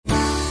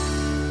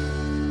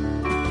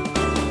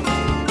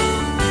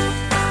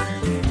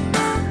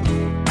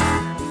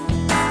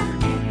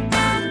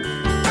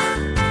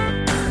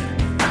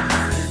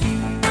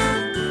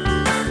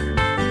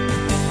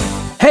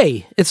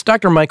Hey, it's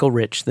Dr. Michael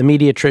Rich, the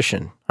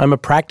Mediatrician. I'm a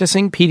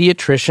practicing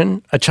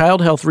pediatrician, a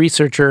child health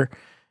researcher,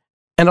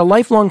 and a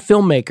lifelong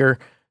filmmaker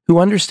who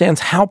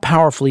understands how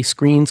powerfully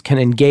screens can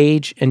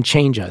engage and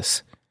change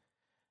us.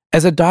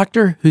 As a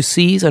doctor who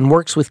sees and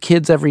works with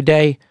kids every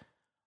day,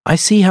 I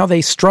see how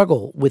they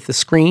struggle with the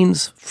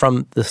screens,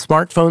 from the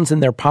smartphones in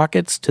their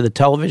pockets to the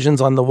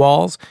televisions on the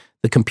walls,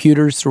 the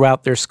computers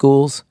throughout their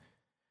schools.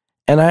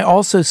 And I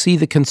also see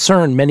the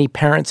concern many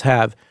parents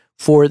have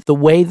for the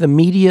way the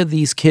media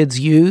these kids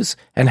use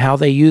and how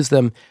they use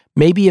them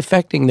may be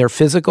affecting their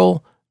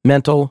physical,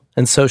 mental,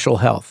 and social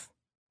health.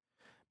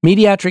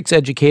 Mediatrics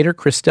educator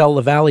Christelle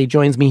LaValle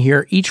joins me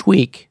here each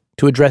week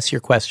to address your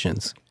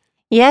questions.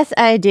 Yes,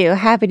 I do.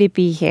 Happy to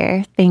be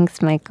here.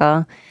 Thanks,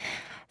 Michael.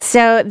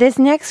 So this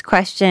next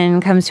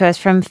question comes to us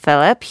from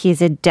Philip.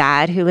 He's a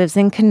dad who lives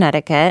in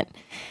Connecticut.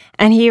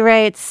 And he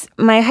writes,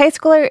 my high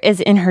schooler is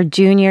in her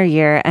junior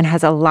year and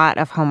has a lot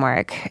of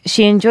homework.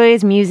 She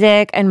enjoys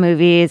music and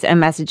movies and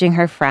messaging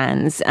her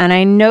friends. And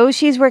I know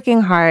she's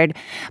working hard,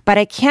 but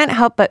I can't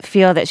help but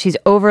feel that she's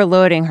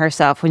overloading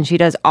herself when she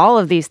does all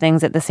of these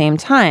things at the same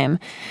time.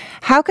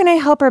 How can I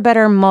help her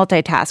better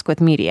multitask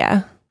with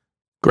media?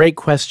 Great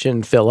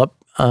question, Philip,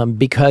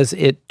 because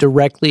it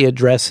directly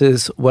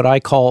addresses what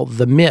I call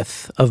the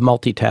myth of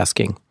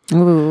multitasking.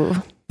 Ooh.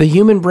 The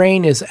human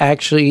brain is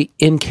actually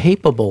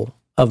incapable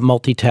of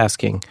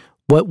multitasking.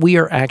 What we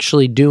are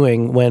actually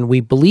doing when we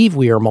believe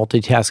we are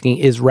multitasking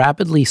is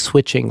rapidly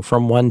switching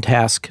from one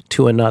task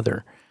to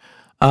another.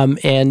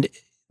 And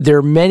there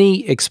are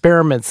many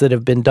experiments that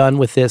have been done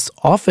with this,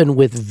 often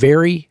with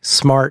very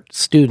smart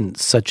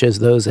students, such as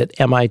those at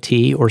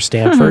MIT or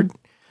Stanford.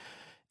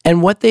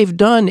 And what they've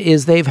done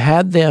is they've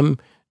had them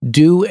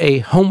do a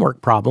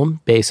homework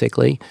problem,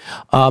 basically,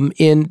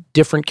 in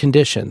different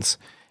conditions.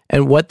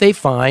 And what they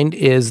find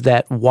is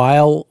that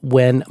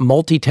when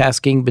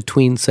multitasking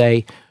between,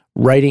 say,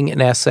 writing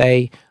an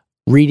essay,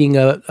 reading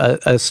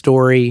a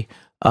story,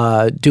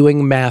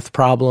 doing math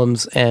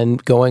problems,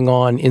 and going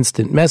on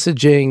instant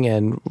messaging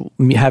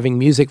and having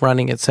music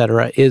running,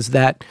 etc., is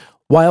that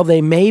while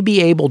they may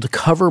be able to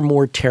cover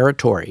more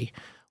territory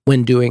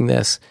when doing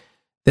this,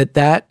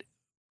 that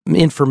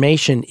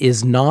information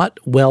is not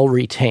well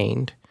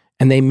retained,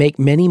 and they make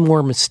many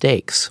more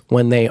mistakes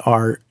when they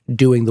are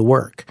doing the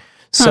work.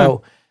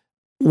 So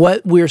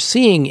what we're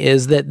seeing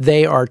is that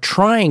they are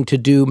trying to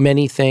do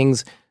many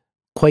things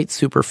quite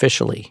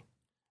superficially,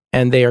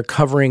 and they are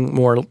covering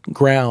more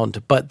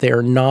ground, but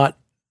they're not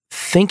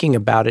thinking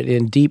about it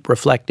in deep,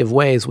 reflective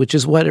ways, which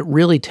is what it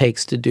really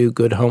takes to do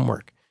good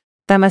homework.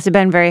 That must have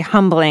been very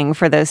humbling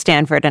for those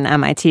Stanford and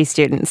MIT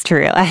students to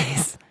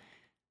realize.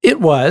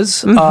 It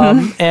was,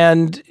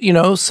 and,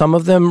 some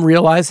of them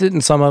realized it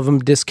and some of them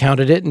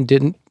discounted it and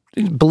didn't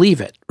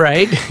believe it,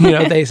 right?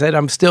 They said,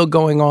 I'm still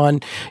going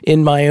on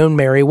in my own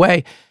merry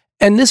way.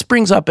 And this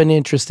brings up an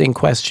interesting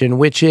question,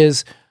 which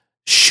is,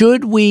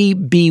 should we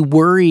be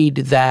worried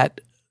that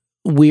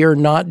we are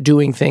not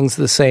doing things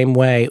the same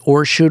way,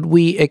 or should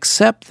we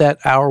accept that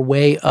our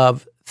way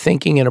of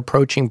thinking and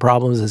approaching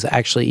problems is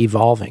actually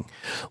evolving?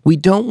 We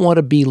don't want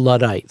to be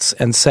Luddites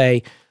and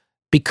say,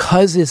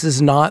 because this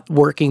is not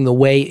working the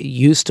way it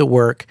used to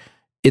work,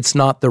 it's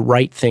not the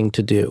right thing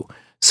to do.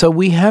 So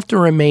we have to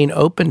remain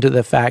open to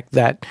the fact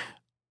that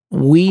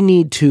we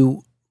need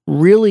to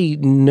really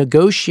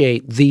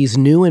negotiate these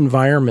new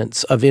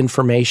environments of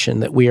information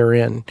that we are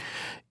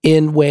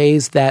in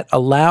ways that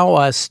allow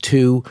us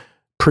to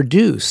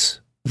produce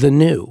the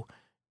new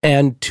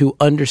and to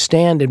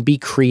understand and be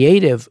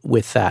creative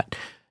with that.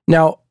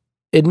 Now,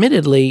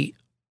 admittedly,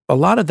 a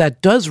lot of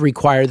that does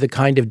require the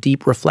kind of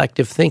deep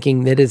reflective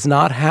thinking that is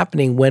not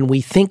happening when we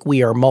think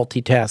we are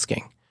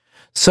multitasking.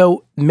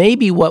 So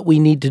maybe what we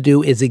need to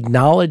do is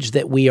acknowledge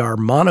that we are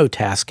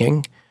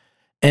monotasking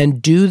and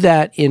do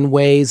that in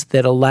ways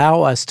that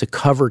allow us to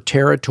cover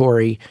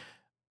territory,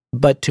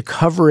 but to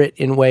cover it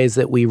in ways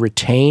that we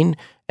retain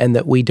and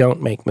that we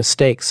don't make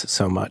mistakes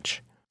so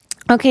much.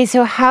 Okay,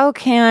 so how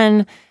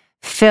can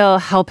Phil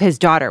help his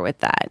daughter with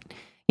that?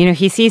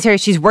 He sees her,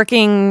 she's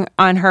working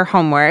on her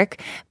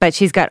homework, but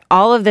she's got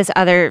all of this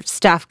other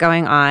stuff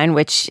going on,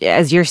 which,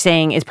 as you're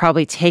saying, is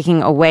probably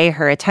taking away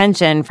her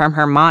attention from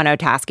her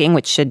monotasking,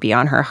 which should be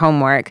on her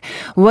homework.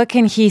 What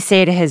can he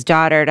say to his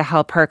daughter to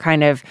help her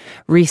kind of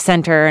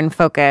recenter and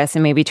focus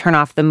and maybe turn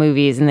off the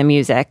movies and the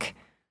music?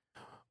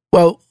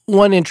 Well,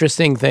 one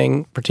interesting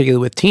thing,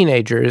 particularly with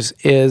teenagers,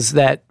 is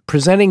that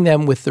presenting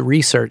them with the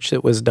research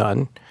that was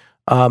done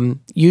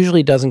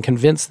usually doesn't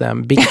convince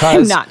them because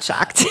I'm not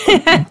shocked.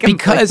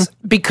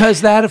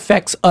 because that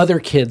affects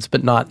other kids,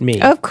 but not me.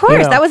 Of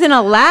course, that was in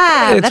a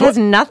lab. That has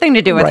nothing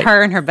to do with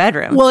her in her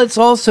bedroom. Well, it's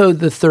also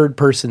the third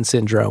person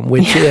syndrome,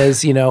 which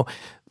is,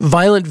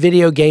 violent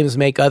video games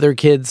make other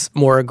kids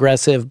more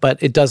aggressive, but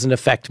it doesn't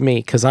affect me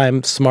because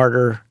I'm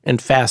smarter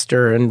and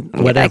faster and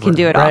whatever. I can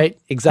do it all. Right?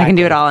 Exactly. I can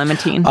do it all. I'm a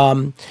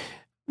teen.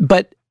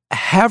 But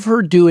have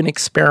her do an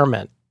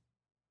experiment.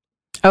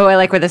 Oh, I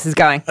like where this is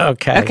going.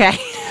 Okay.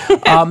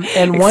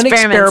 And one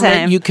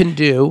experiment you can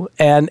do,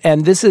 and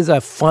this is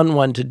a fun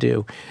one to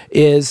do,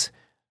 is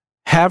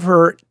have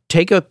her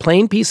take a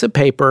plain piece of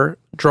paper,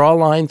 draw a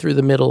line through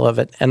the middle of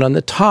it, and on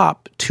the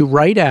top to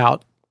write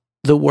out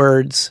the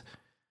words,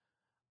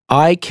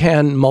 I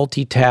can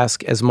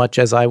multitask as much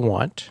as I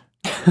want,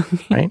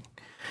 right?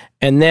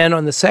 And then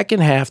on the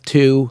second half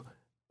to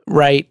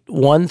write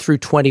 1 through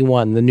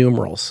 21, the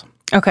numerals.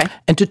 Okay.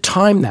 And to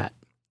time that.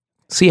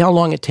 See how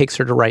long it takes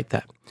her to write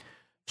that.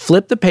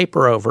 Flip the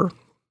paper over,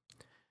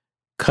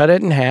 cut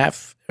it in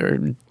half,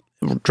 or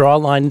draw a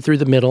line through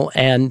the middle,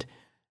 and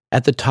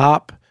at the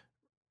top,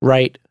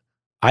 write,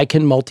 I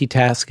can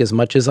multitask as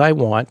much as I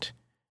want,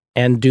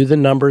 and do the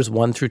numbers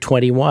 1 through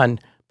 21,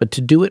 but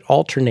to do it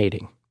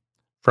alternating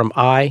from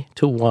I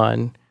to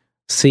 1,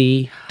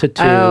 C to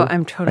 2. Oh,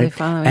 I'm totally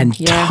following.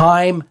 And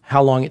time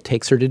how long it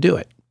takes her to do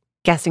it.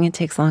 Guessing it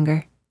takes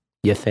longer.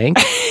 You think?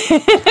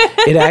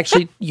 It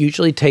actually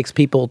usually takes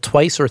people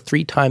 2 or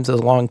 3 times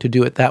as long to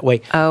do it that way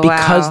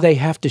because they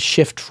have to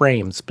shift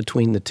frames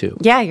between the two.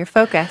 Yeah, your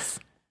focus.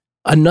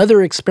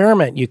 Another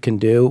experiment you can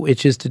do,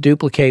 which is to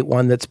duplicate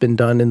one that's been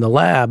done in the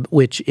lab,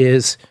 which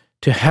is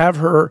to have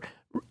her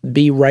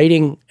be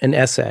writing an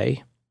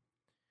essay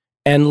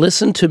and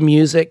listen to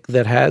music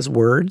that has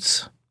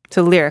words.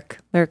 So lyric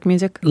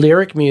music?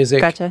 Lyric music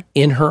Gotcha.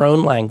 In her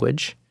own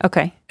language.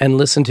 Okay. And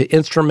listen to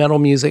instrumental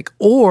music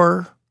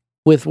or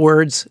with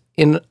words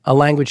in a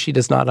language she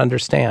does not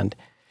understand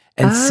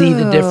and see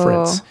the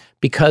difference.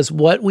 Because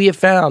what we have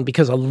found,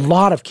 because a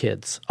lot of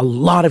kids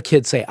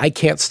say, I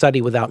can't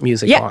study without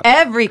music on. Yeah,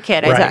 every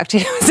kid I talk to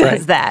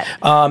says that.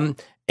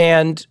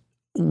 And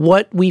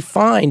what we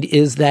find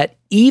is that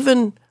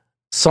even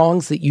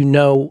songs that you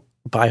know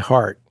by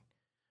heart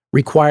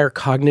require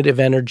cognitive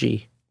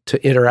energy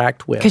to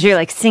interact with. Because you're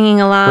like singing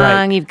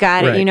along, you've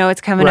got it, you know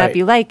it's coming up,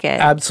 you like it.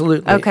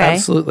 Absolutely. Okay.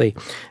 Absolutely.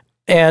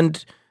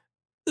 And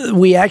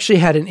we actually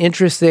had an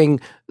interesting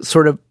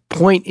sort of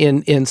point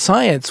in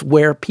science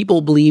where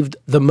people believed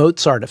the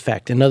Mozart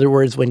effect. In other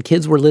words, when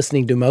kids were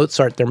listening to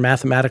Mozart, their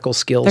mathematical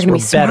skills were better.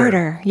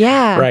 Smarter.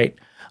 Yeah. Right.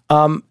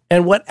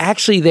 And what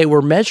actually they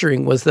were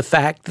measuring was the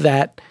fact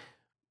that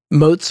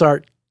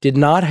Mozart did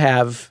not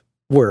have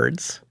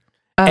words.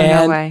 Oh,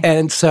 no way.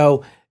 And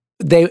so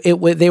they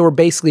were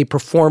basically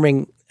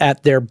performing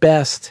at their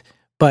best,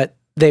 but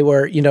they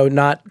were,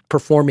 not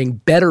performing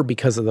better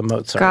because of the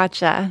Mozart.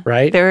 Gotcha.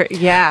 Right?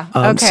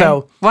 Okay.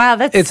 So wow,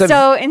 that's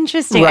so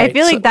interesting. Right, I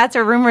feel like that's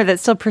a rumor that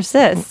still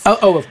persists.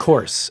 Oh, of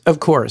course.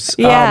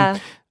 Yeah.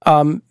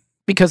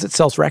 Because it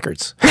sells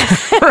records.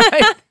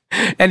 Right?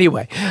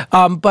 Anyway,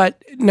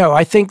 but no,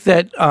 I think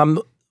that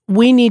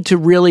we need to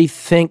really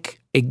think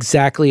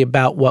exactly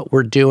about what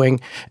we're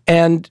doing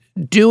and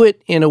do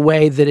it in a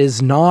way that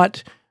is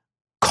not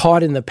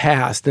caught in the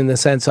past, in the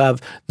sense of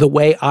the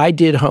way I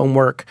did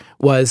homework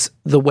was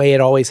the way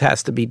it always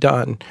has to be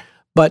done.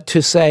 But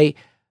to say,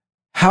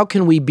 how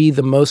can we be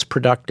the most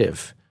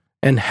productive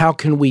and how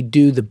can we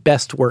do the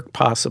best work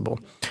possible?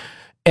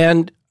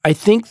 And I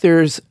think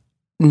there's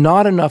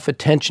not enough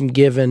attention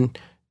given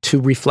to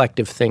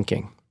reflective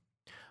thinking.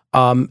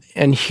 And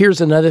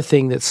here's another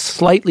thing that's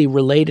slightly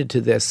related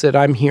to this that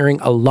I'm hearing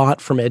a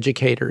lot from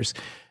educators,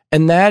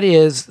 and that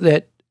is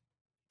that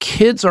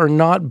kids are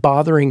not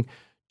bothering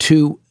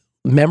to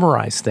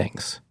memorize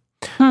things,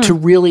 to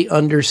really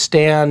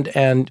understand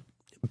and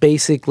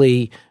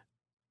basically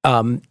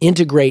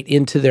integrate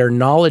into their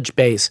knowledge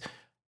base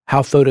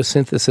how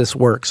photosynthesis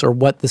works or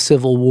what the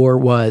Civil War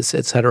was,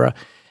 et cetera.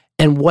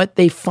 And what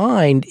they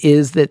find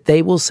is that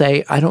they will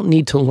say, I don't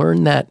need to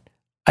learn that.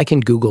 I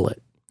can Google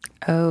it.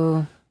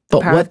 Oh,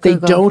 but what they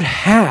don't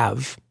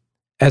have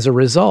as a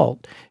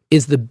result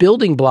is the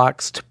building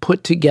blocks to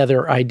put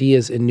together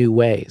ideas in new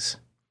ways.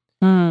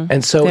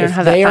 And so if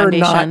they are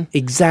not,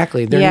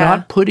 they're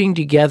not putting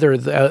together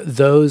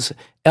those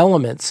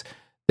elements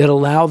that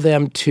allow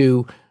them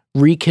to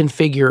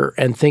reconfigure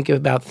and think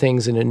about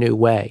things in a new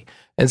way.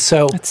 And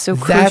so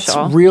that's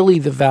really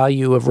the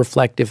value of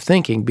reflective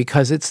thinking,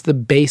 because it's the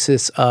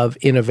basis of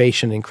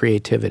innovation and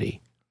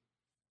creativity.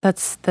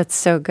 That's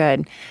so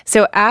good.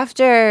 So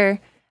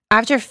after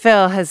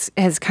Phil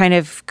has kind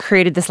of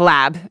created this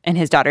lab in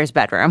his daughter's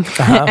bedroom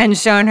and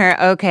shown her,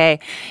 okay,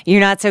 you're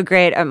not so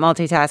great at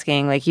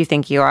multitasking like you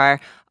think you are.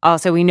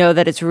 Also, we know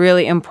that it's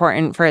really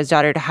important for his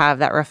daughter to have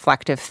that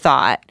reflective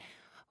thought.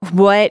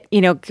 What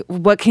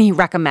can he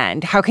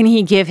recommend? How can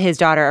he give his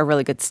daughter a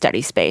really good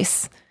study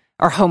space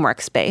or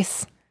homework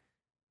space?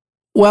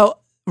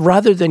 Well,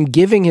 rather than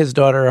giving his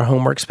daughter a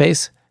homework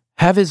space,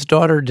 have his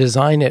daughter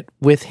design it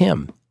with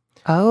him.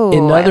 Oh,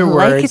 in other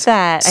words, like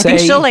that. I think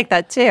she'll like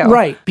that too.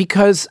 Right,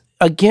 because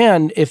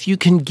again, if you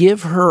can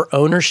give her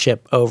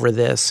ownership over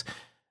this,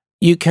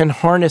 you can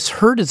harness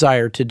her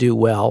desire to do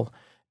well,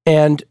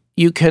 and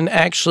you can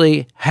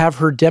actually have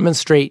her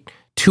demonstrate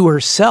to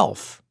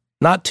herself,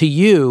 not to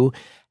you,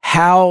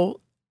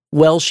 how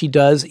well she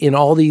does in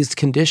all these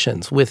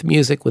conditions, with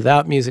music,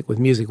 without music,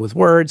 with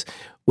words,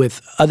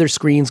 with other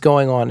screens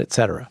going on,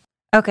 etc.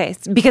 Okay,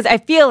 because I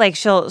feel like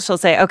she'll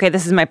say, okay,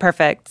 this is my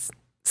perfect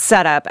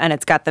setup, and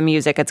it's got the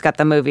music, it's got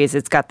the movies,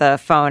 it's got the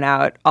phone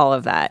out, all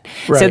of that.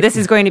 Right. So this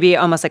is going to be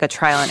almost like a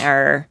trial and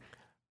error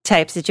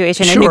type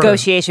situation, Sure. a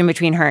negotiation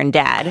between her and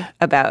dad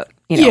about,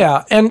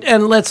 Yeah,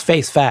 and let's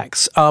face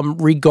facts.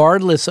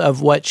 Regardless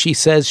of what she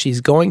says she's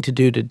going to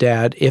do to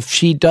Dad, if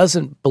she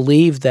doesn't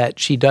believe that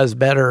she does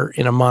better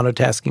in a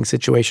monotasking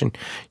situation,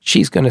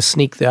 she's going to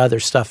sneak the other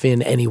stuff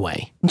in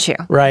anyway. True.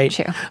 Right?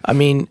 True. I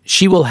mean,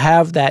 she will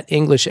have that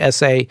English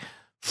essay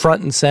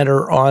front and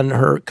center on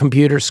her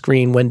computer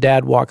screen when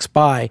Dad walks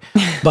by,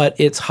 but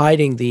it's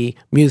hiding the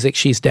music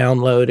she's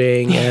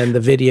downloading and the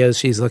videos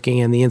she's looking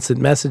in, the instant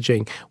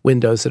messaging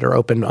windows that are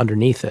open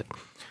underneath it.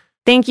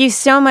 Thank you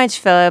so much,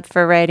 Philip,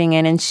 for writing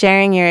in and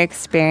sharing your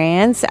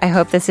experience. I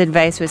hope this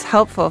advice was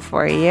helpful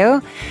for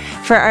you.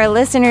 For our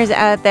listeners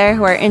out there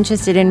who are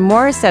interested in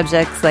more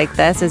subjects like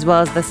this, as well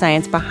as the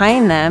science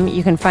behind them,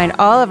 you can find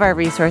all of our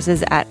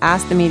resources at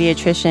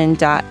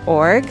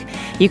askthemediatrician.org.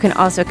 You can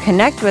also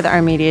connect with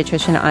our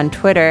Mediatrician on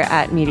Twitter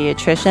at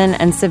Mediatrician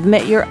and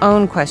submit your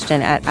own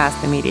question at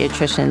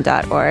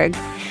askthemediatrician.org.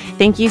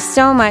 Thank you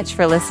so much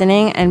for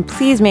listening, and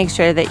please make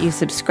sure that you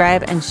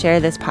subscribe and share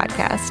this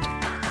podcast.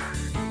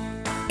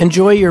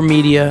 Enjoy your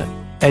media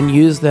and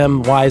use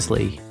them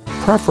wisely,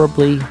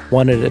 preferably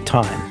one at a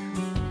time.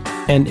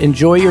 And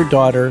enjoy your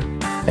daughter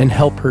and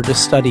help her to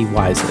study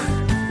wisely.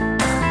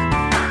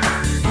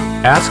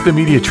 Ask the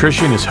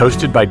Mediatrician is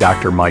hosted by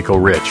Dr. Michael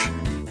Rich,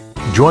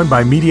 joined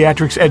by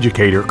Mediatrics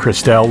educator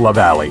Christelle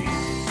LaValle.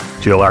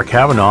 Jill R.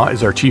 Kavanaugh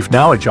is our Chief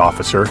Knowledge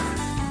Officer.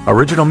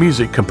 Original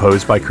music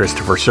composed by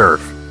Christopher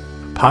Surf.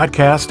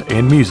 Podcast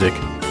and music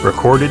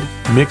recorded,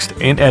 mixed,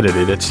 and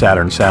edited at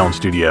Saturn Sound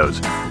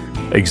Studios.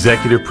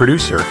 Executive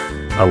producer,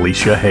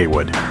 Alicia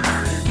Haywood.